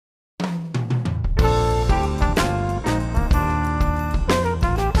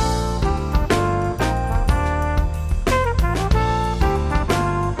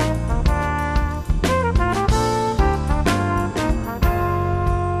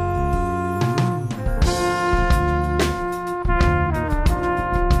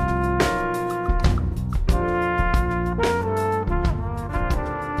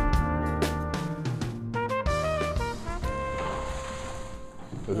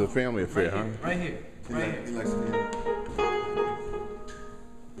a family affair, huh? Right here. Right here. He likes it here.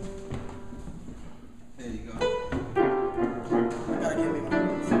 There you go. You gotta give me one of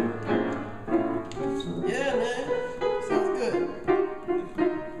those. Yeah, man. Sounds good.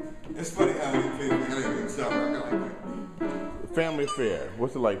 It's funny how he plays the South Rock. I like that. Family affair.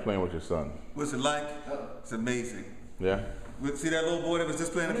 What's it like playing with your son? What's it like? It's amazing. Yeah? See that little boy that was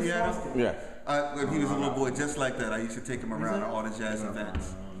just playing the piano? Yeah. When he was a little boy just like that, I used to take him around to all the jazz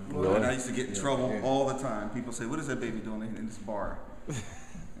events. Really? And I used to get in trouble all the time. People say, what is that baby doing in this bar?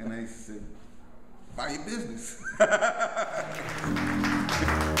 And I used to say, mind your business.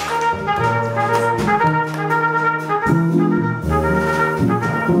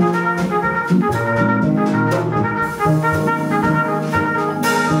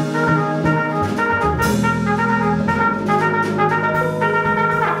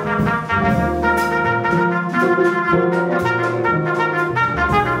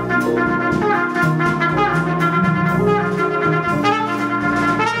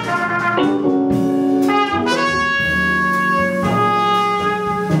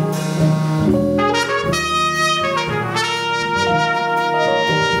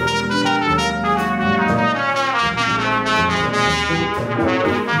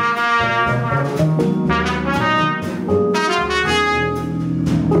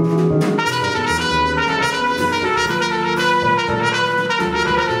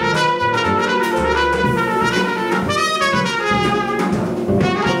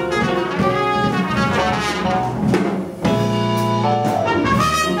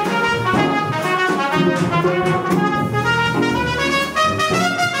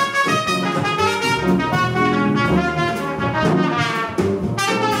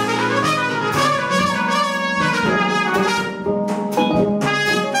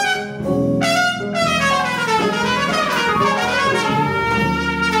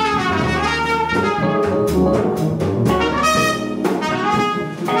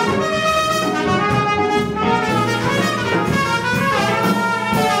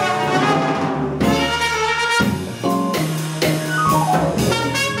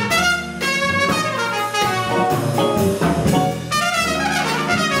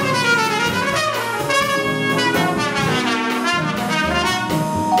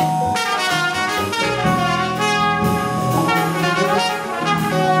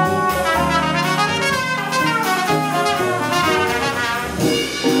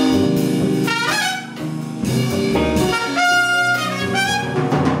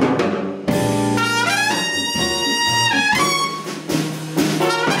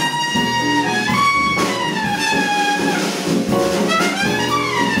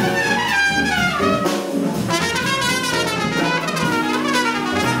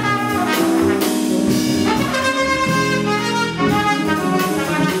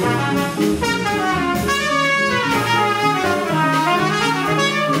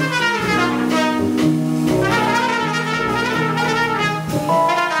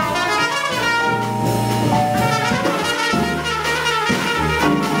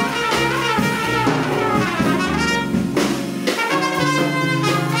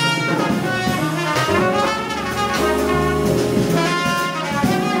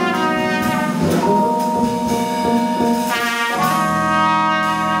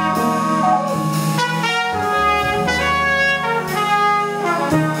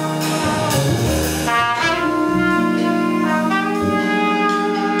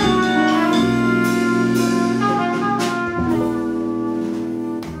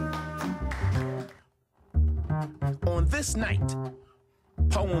 On this night,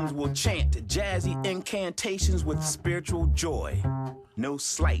 poems will chant jazzy incantations with spiritual joy. No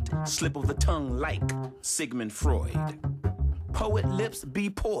slight slip of the tongue like Sigmund Freud. Poet lips be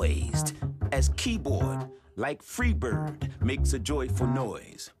poised as keyboard like Freebird makes a joyful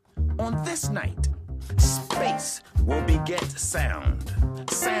noise. On this night, space will beget sound.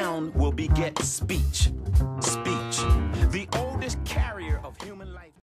 Sound will beget speech. Speech. The